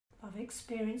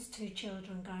experienced 2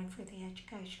 children going through the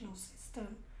educational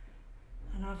system,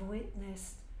 and I've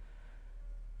witnessed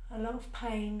a lot of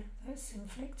pain that's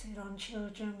inflicted on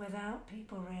children without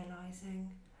people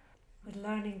realising. With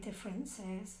learning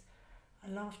differences,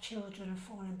 a lot of children are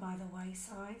falling by the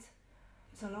wayside.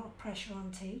 There's a lot of pressure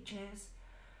on teachers,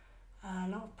 a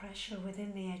lot of pressure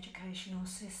within the educational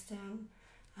system,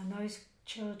 and those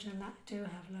children that do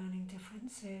have learning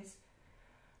differences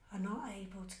are not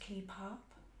able to keep up.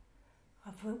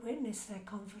 I've witnessed their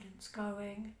confidence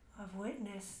going. I've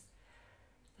witnessed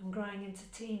them growing into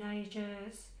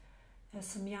teenagers. There's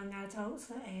some young adults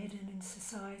that are hidden in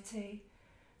society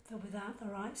that without the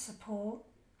right support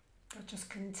are just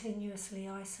continuously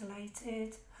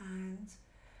isolated, and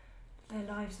their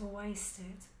lives are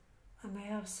wasted, and they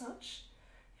have such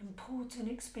important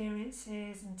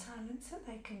experiences and talents that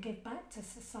they can give back to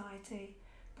society,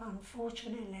 but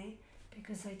unfortunately,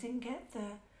 because they didn't get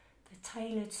the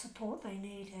tailored support they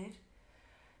needed,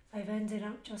 they've ended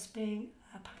up just being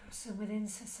a person within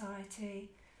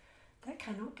society that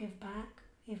cannot give back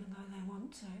even though they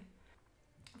want to.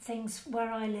 Things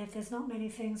where I live, there's not many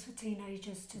things for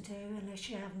teenagers to do unless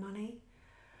you have money.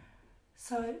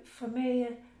 So for me,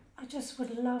 I just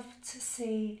would love to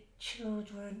see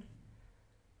children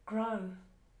grow,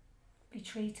 be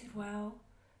treated well,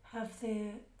 have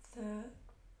the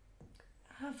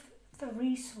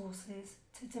resources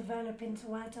to develop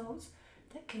into adults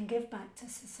that can give back to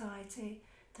society,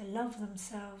 that love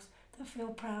themselves, that feel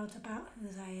proud about who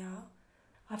they are.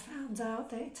 I found out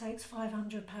that it takes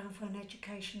 £500 for an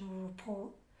educational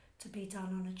report to be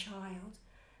done on a child.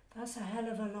 That's a hell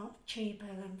of a lot cheaper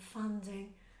than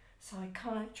funding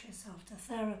psychiatrists, after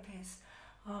therapists,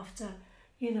 after,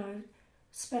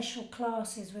 special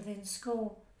classes within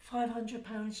school.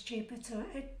 £500 cheaper to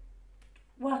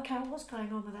work out what's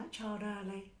going on with that child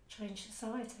early, change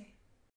society.